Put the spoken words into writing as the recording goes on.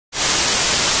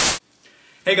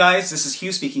Hey guys, this is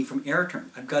Hugh speaking from AirTurn.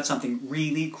 I've got something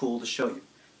really cool to show you.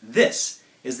 This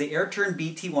is the AirTurn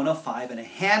BT-105 in a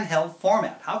handheld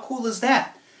format. How cool is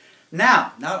that?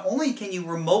 Now, not only can you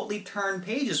remotely turn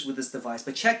pages with this device,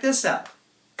 but check this out.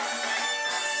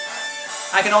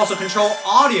 I can also control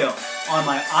audio on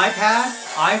my iPad,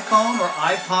 iPhone, or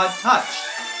iPod Touch.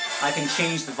 I can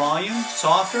change the volume,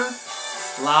 softer,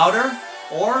 louder,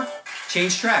 or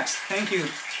change tracks. Thank you.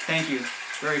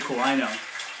 Very cool, I know.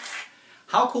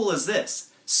 How cool is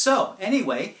this? So,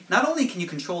 anyway, not only can you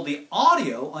control the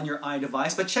audio on your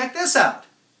iDevice, but check this out.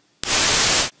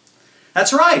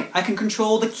 That's right, I can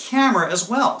control the camera as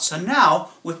well. So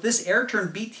now, with this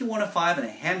AirTurn BT-105 in a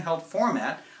handheld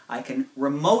format, I can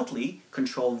remotely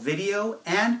control video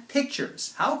and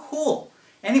pictures. How cool!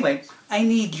 Anyway, I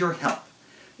need your help.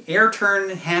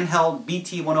 AirTurn Handheld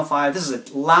BT-105, this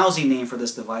is a lousy name for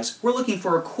this device. We're looking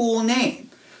for a cool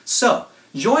name. So,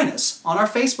 join us on our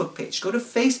Facebook page. Go to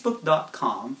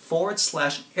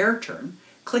facebook.com/AirTurn.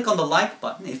 Click on the like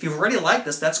button. If you've already liked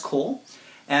this, that's cool.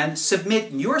 And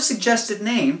submit your suggested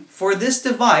name for this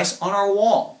device on our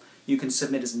wall. You can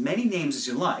submit as many names as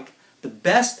you like. The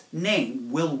best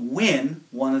name will win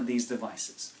one of these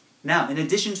devices. Now, in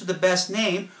addition to the best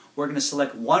name, we're going to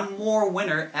select one more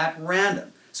winner at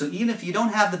random. So even if you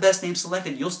don't have the best name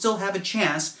selected, you'll still have a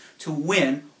chance to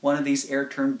win one of these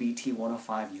AirTurn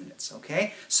BT-105 units,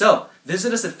 okay? So,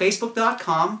 visit us at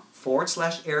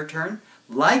facebook.com/AirTurn,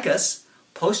 like us,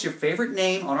 post your favorite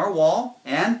name on our wall,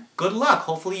 and good luck.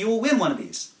 Hopefully you will win one of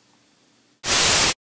these.